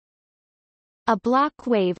A Bloch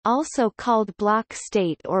wave, also called Bloch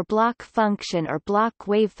state or Bloch function or Bloch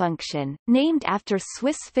wavefunction, named after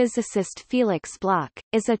Swiss physicist Felix Bloch,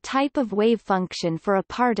 is a type of wave function for a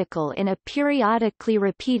particle in a periodically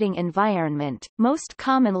repeating environment, most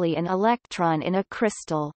commonly an electron in a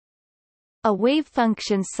crystal. A wave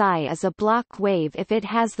function psi is a Bloch wave if it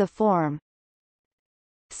has the form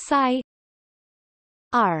psi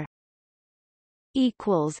r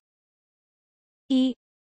equals e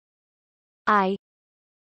I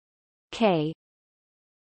K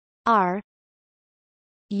R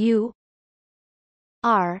U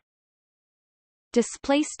R.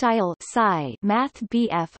 Display style psi math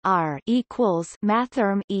BF R equals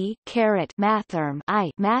mathrm E caret mathrm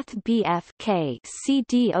I math BF K C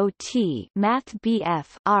dot math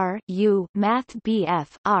BF R U math BF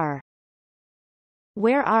R,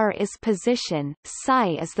 where r is position,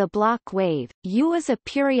 psi is the Bloch wave, u is a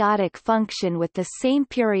periodic function with the same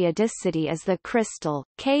periodicity as the crystal,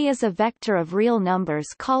 k is a vector of real numbers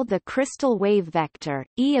called the crystal wave vector,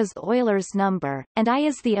 e is Euler's number, and I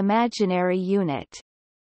is the imaginary unit.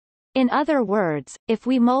 In other words, if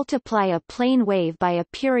we multiply a plane wave by a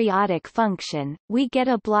periodic function, we get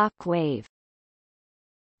a Bloch wave.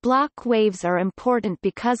 Bloch waves are important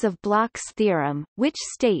because of Bloch's theorem, which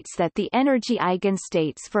states that the energy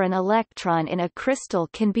eigenstates for an electron in a crystal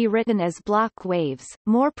can be written as Bloch waves.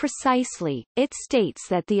 More precisely, it states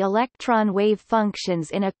that the electron wave functions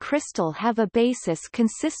in a crystal have a basis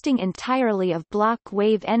consisting entirely of Bloch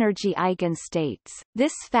wave energy eigenstates.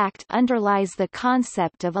 This fact underlies the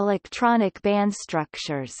concept of electronic band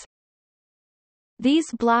structures.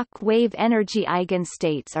 These Bloch wave energy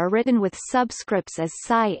eigenstates are written with subscripts as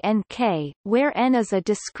psi n k, where n is a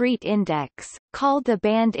discrete index, called the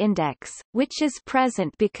band index, which is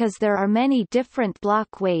present because there are many different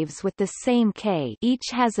Bloch waves with the same k, each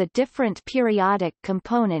has a different periodic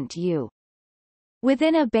component u.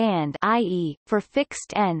 Within a band, i.e., for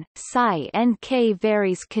fixed n, psi n k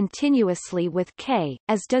varies continuously with k,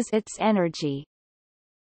 as does its energy.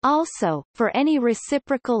 Also, for any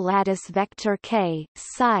reciprocal lattice vector k,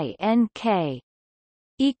 psi n k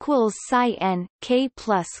equals psi n k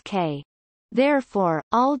plus k. Therefore,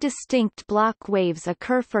 all distinct Bloch waves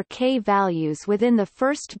occur for k values within the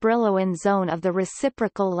first Brillouin zone of the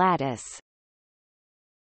reciprocal lattice.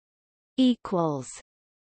 Equals.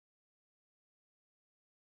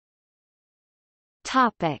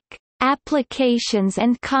 Topic: Applications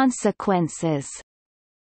and consequences.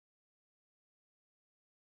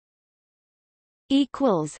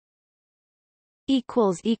 Equals.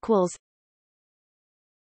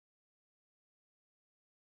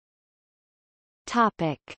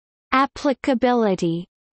 Topic: Applicability.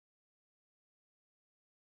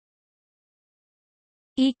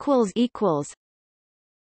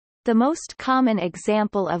 The most common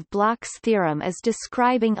example of Bloch's theorem is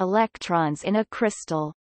describing electrons in a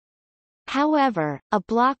crystal. However, a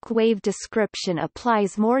Bloch wave description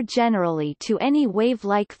applies more generally to any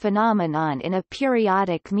wave-like phenomenon in a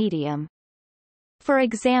periodic medium. For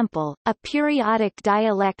example, a periodic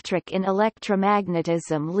dielectric in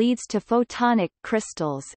electromagnetism leads to photonic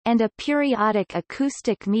crystals, and a periodic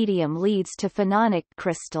acoustic medium leads to phononic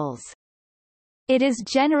crystals. It is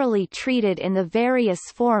generally treated in the various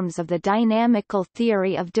forms of the dynamical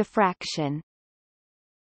theory of diffraction.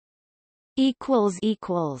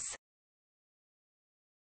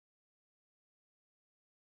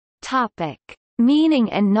 Topic: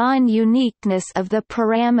 Meaning and non-uniqueness of the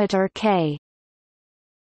parameter k.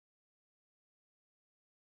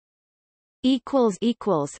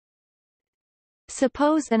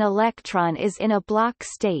 Suppose an electron is in a Bloch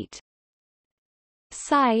state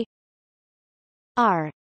psi r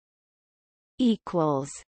equals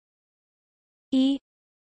e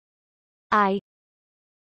I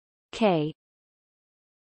k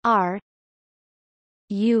r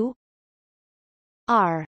u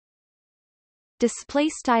r. Display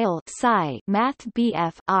style psi math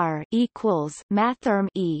BF R equals mathrm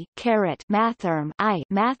E caret mathrm I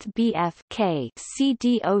math BF K C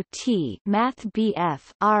dot math BF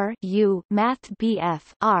R U math BF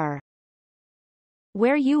R,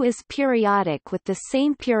 where U is periodic with the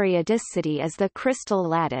same periodicity as the crystal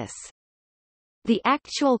lattice. The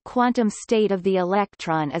actual quantum state of the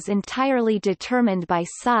electron is entirely determined by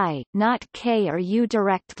psi, not k or u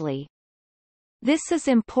directly. This is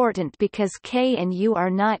important because k and u are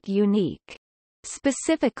not unique.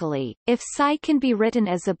 Specifically, if psi can be written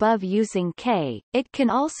as above using k, it can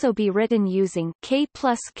also be written using k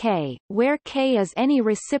plus k, where k is any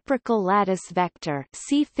reciprocal lattice vector.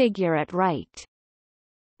 See figure at right.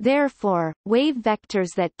 Therefore, wave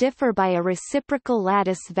vectors that differ by a reciprocal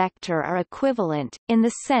lattice vector are equivalent, in the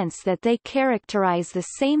sense that they characterize the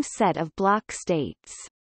same set of Bloch states.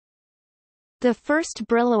 The first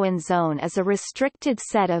Brillouin zone is a restricted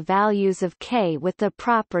set of values of K with the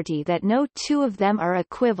property that no two of them are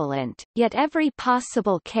equivalent, yet every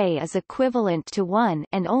possible K is equivalent to one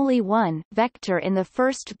and only one vector in the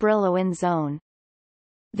first Brillouin zone.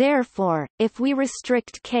 Therefore, if we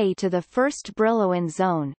restrict K to the first Brillouin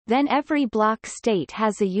zone, then every Bloch state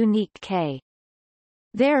has a unique K.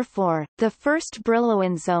 Therefore, the first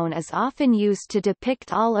Brillouin zone is often used to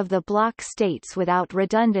depict all of the Bloch states without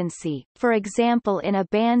redundancy, for example in a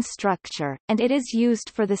band structure, and it is used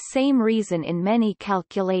for the same reason in many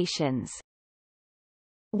calculations.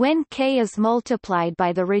 When K is multiplied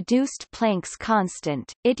by the reduced Planck's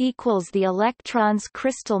constant, it equals the electron's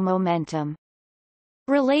crystal momentum.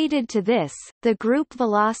 Related to this, the group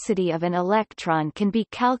velocity of an electron can be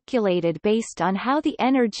calculated based on how the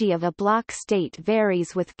energy of a Bloch state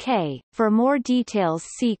varies with K. For more details,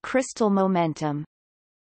 see crystal momentum.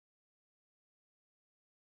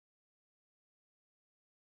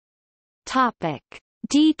 Topic: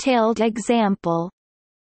 Detailed example.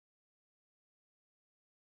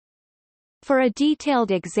 For a detailed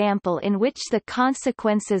example in which the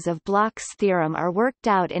consequences of Bloch's theorem are worked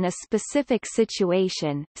out in a specific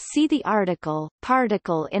situation, see the article,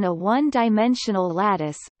 particle in a one-dimensional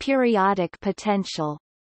lattice, periodic potential.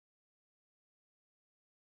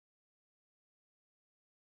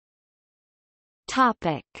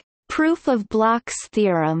 Topic: Proof of Bloch's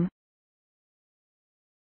theorem.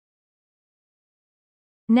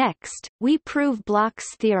 Next, we prove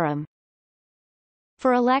Bloch's theorem.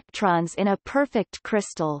 For electrons in a perfect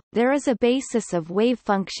crystal, there is a basis of wave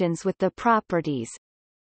functions with the properties.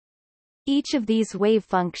 Each of these wave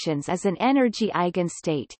functions is an energy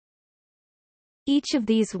eigenstate. Each of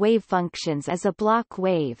these wave functions is a Bloch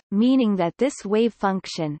wave, meaning that this wave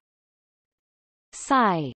function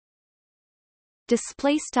psi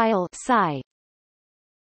psi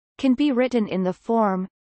can be written in the form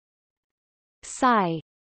psi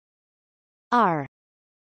r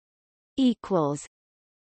equals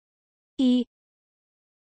E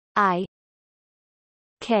I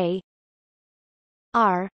K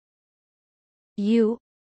R U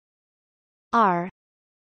R.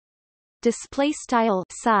 Display style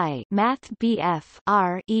psi math BF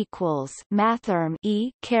R equals mathrm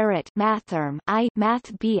E caret mathrm I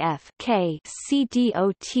math BF K C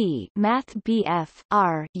dot math BF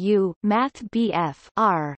R U math BF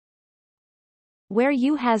R, where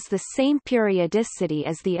U has the same periodicity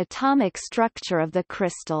as the atomic structure of the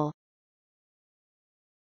crystal.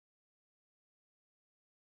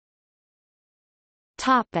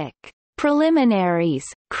 Topic: Preliminaries,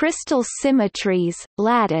 crystal symmetries,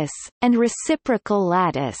 lattice, and reciprocal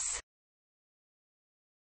lattice.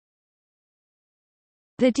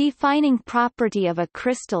 The defining property of a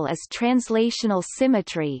crystal is translational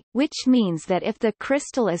symmetry, which means that if the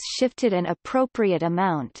crystal is shifted an appropriate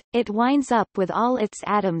amount, it winds up with all its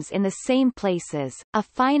atoms in the same places. A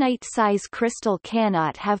finite-size crystal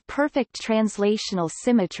cannot have perfect translational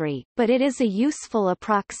symmetry, but it is a useful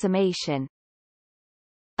approximation.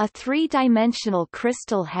 A three-dimensional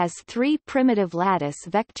crystal has three primitive lattice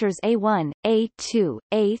vectors A1, A2,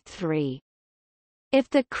 A3. If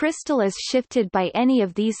the crystal is shifted by any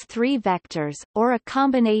of these three vectors, or a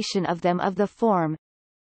combination of them of the form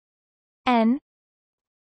n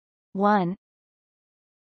 1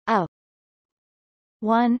 a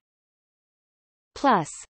 1 plus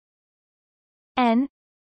n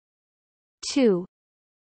 2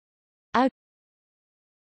 a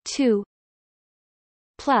 2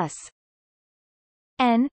 plus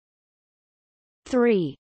n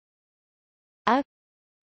 3 a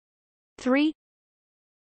 3,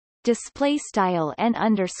 display style n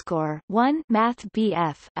underscore 1 math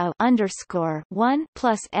BF a underscore 1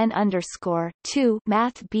 plus n underscore 2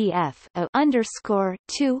 math BF a underscore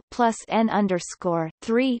 2 plus n underscore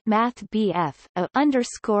 3 math BF a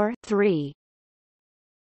underscore 3.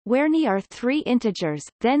 Where n are three integers,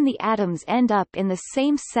 then the atoms end up in the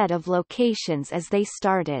same set of locations as they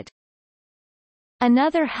started.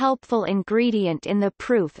 Another helpful ingredient in the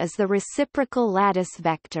proof is the reciprocal lattice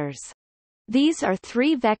vectors. These are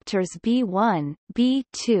three vectors B1,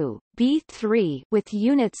 B2, B3 with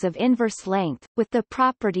units of inverse length, with the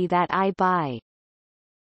property that I by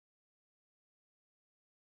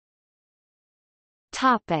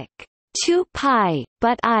topic 2 pi,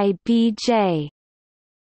 but I bj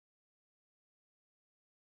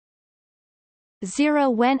 0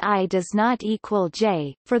 when I does not equal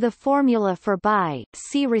j. For the formula for bi,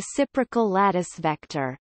 see reciprocal lattice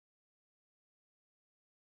vector.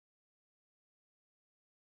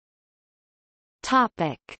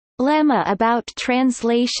 Topic: Lemma about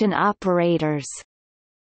translation operators.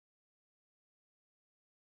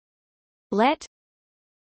 Let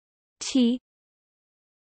T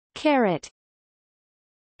caret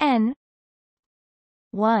n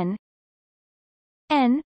 1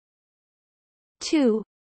 n 2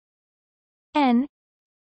 n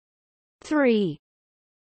 3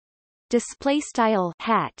 display style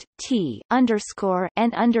hat T underscore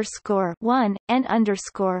n underscore 1 n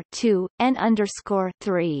underscore 2 n underscore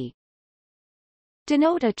 3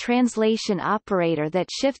 denote a translation operator that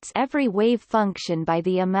shifts every wave function by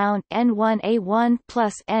the amount n1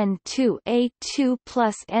 plus n2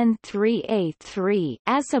 plus n3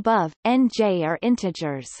 as above. Nj are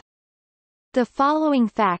integers. The following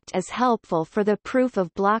fact is helpful for the proof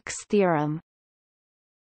of Bloch's theorem.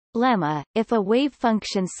 Lemma: if a wave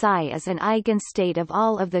function psi is an eigenstate of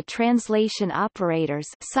all of the translation operators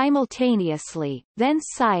simultaneously, then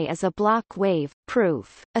psi is a Bloch wave.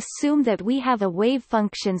 Proof: assume that we have a wave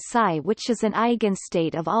function psi which is an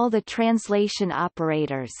eigenstate of all the translation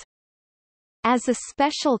operators. As a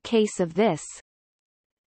special case of this,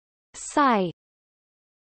 psi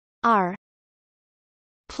r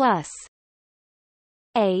plus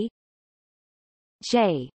a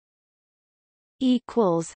j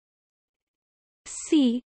equals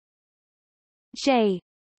C J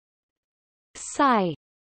psi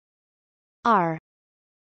R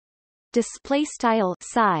display style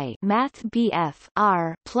psi math BF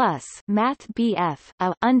R plus math BF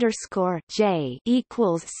a underscore J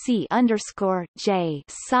equals C underscore J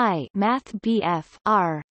psi math BF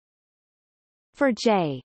R for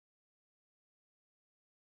J.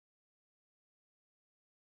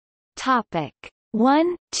 Topic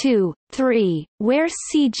 1, 2, 3, where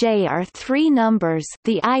Cj are three numbers,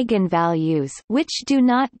 the eigenvalues, which do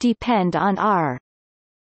not depend on R.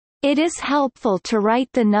 It is helpful to write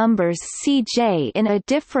the numbers Cj in a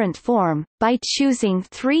different form, by choosing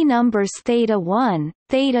three numbers θ1,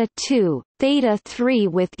 θ2, θ3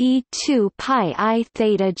 with e2 pi I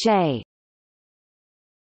θj.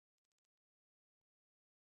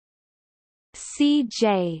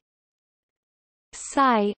 Cj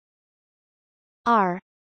psi R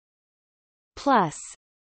plus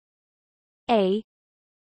a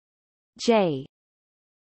j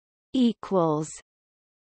equals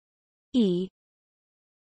e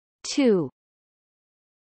 2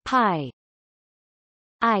 pi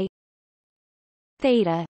I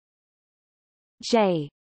theta j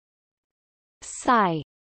psi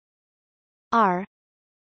R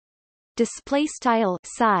display style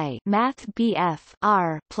psi math BF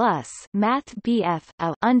R plus math BF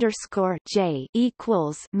a underscore j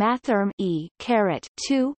equals mathrm e caret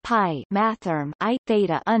 2 pi mathrm I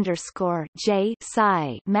theta underscore j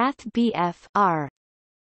psi math BF R.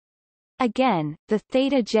 Again, the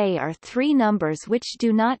theta j are three numbers which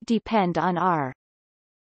do not depend on R.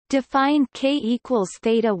 Define k equals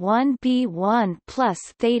θ1 b1 plus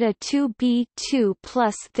θ2 b2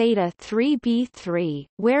 plus θ3 b3,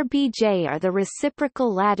 where bj are the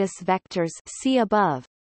reciprocal lattice vectors see above.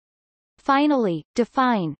 Finally,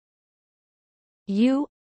 define u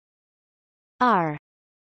r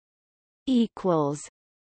equals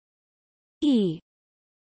e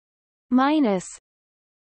minus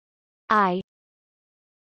I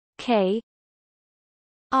k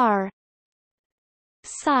r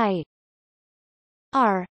psi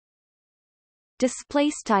R display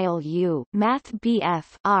style u math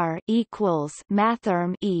BF R equals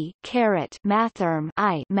mathrm e caret mathrm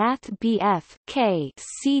I math BF k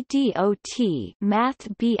c dot math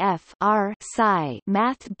BF R psi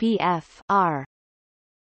math BF R.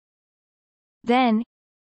 Then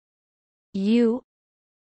u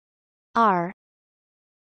R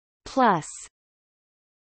plus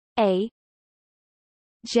a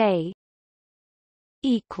j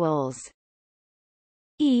equals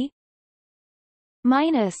e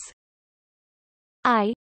minus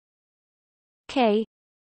I k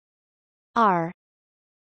r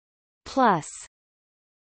plus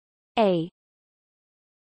a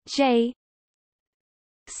j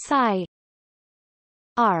psi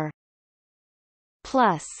R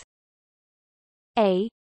plus a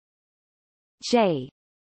j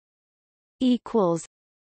equals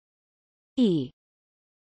e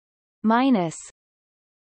minus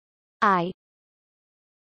I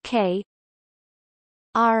k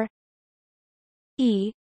r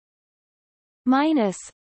e minus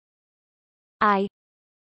I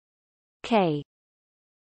k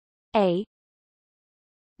a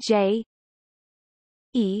j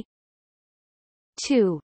e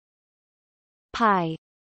 2 pi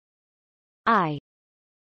I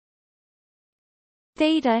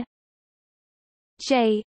theta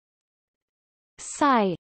j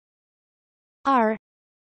psi r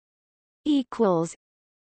equals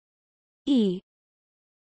E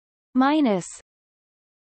minus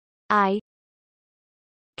I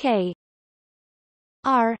K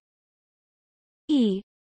R E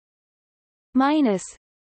minus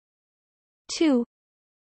 2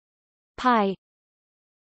 pi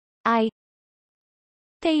I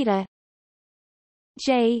theta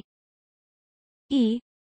J E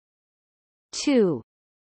 2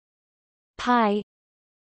 pi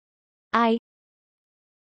I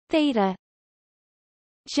theta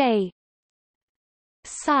J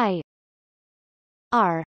psi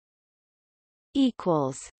R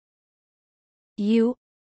equals U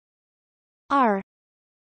R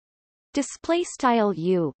display style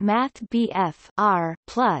U math BF R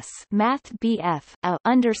plus math BF a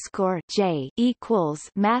underscore J equals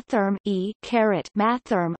mathrm E caret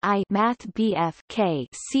mathrm I math BF K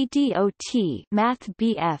C dot math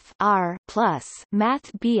BF R plus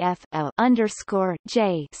math BF a underscore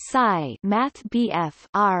J psi math BF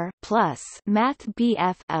R plus math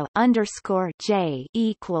BF a underscore J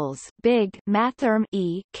equals big mathrm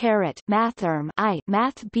E caret mathrm I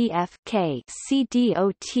math BF K C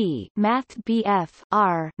dot math BF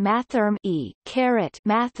R mathrm E caret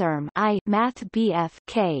mathrm I math BF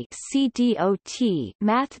K C dot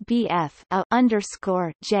math BF a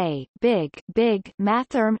underscore J big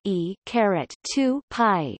mathrm E caret 2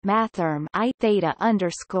 pi mathrm I theta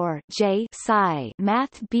underscore J psi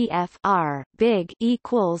math BF R big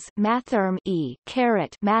equals mathrm E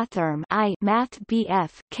caret mathrm I math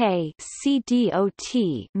BF K C dot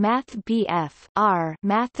math BF R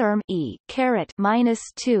mathrm E caret minus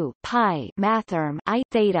 2 pi mathrm I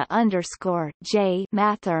theta underscore J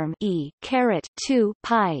mathrm E caret 2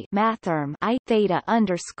 pi mathrm I theta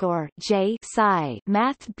underscore J psi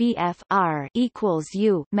math BF R equals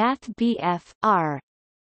U math BF R.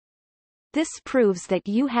 This proves that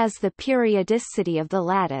U has the periodicity of the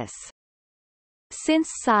lattice. Since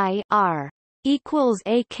psi R equals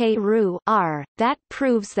AK ρ R, that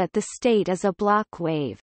proves that the state is a Bloch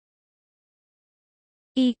wave.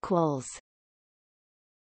 Equals.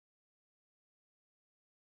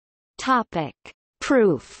 Topic.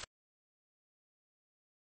 Proof.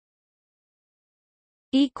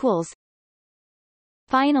 Equals.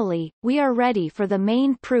 Finally, we are ready for the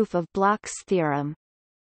main proof of Bloch's theorem.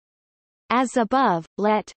 As above,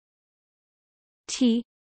 let T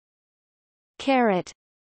caret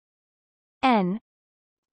n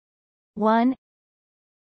 1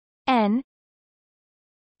 n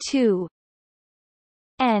 2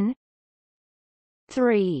 n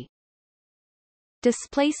 3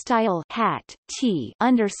 display style hat T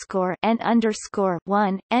underscore n underscore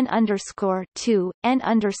 1 n underscore 2 n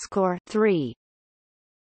underscore 3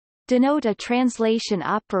 denote a translation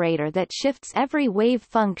operator that shifts every wave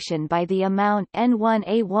function by the amount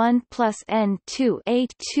n1 plus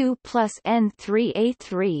n2 plus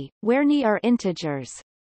n3 where n are integers.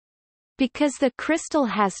 Because the crystal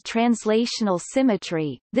has translational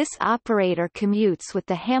symmetry, this operator commutes with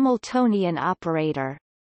the Hamiltonian operator.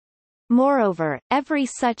 Moreover, every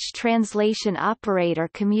such translation operator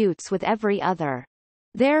commutes with every other.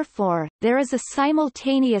 Therefore, there is a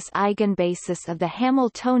simultaneous eigenbasis of the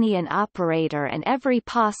Hamiltonian operator and every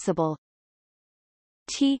possible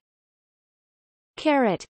T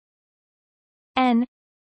caret n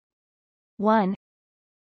 1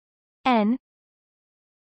 n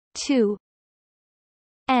 2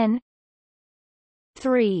 n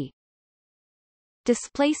 3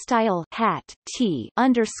 display style hat T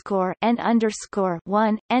underscore n underscore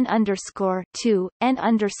 1 n underscore 2 n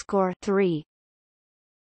underscore 3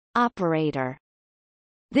 operator.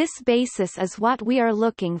 This basis is what we are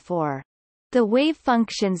looking for. The wave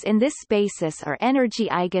functions in this basis are energy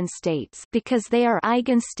eigenstates because they are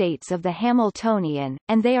eigenstates of the Hamiltonian,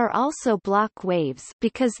 and they are also Bloch waves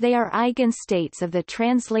because they are eigenstates of the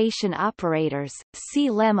translation operators. See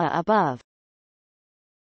lemma above.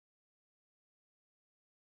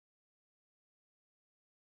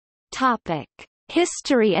 Topic: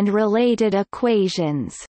 History and related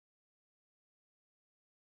equations.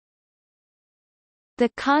 The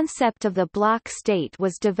concept of the Bloch state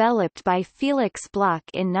was developed by Felix Bloch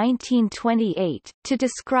in 1928, to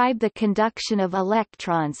describe the conduction of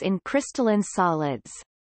electrons in crystalline solids.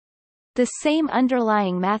 The same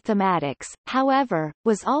underlying mathematics, however,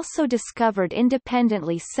 was also discovered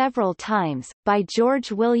independently several times, by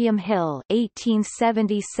George William Hill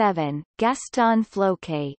 (1877), Gaston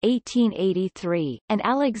Floquet (1883), and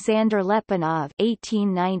Alexander Lyapunov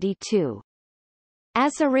 (1892).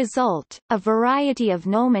 As a result, a variety of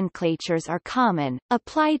nomenclatures are common.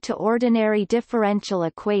 Applied to ordinary differential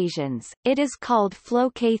equations, it is called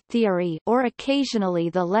Floquet theory or occasionally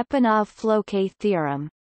the Lyapunov-Floquet theorem.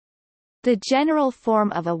 The general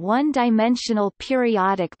form of a one-dimensional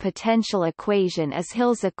periodic potential equation is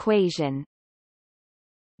Hill's equation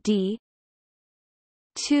d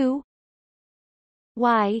 2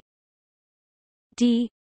 y d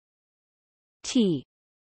t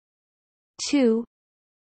 2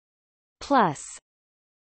 plus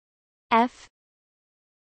f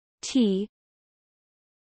t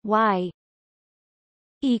y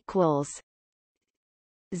equals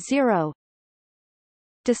 0.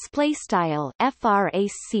 Display style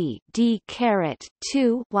frac d caret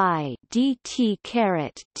 2 y dt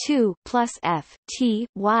caret 2 plus f t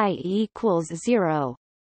y equals 0,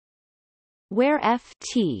 where f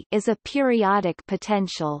t is a periodic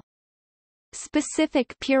potential.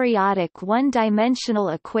 Specific periodic one-dimensional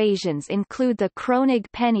equations include the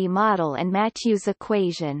Kronig-Penney model and Mathieu's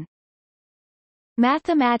equation.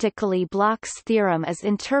 Mathematically, Bloch's theorem is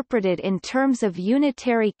interpreted in terms of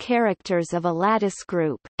unitary characters of a lattice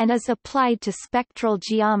group, and is applied to spectral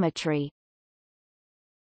geometry.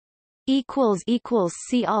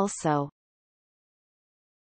 See also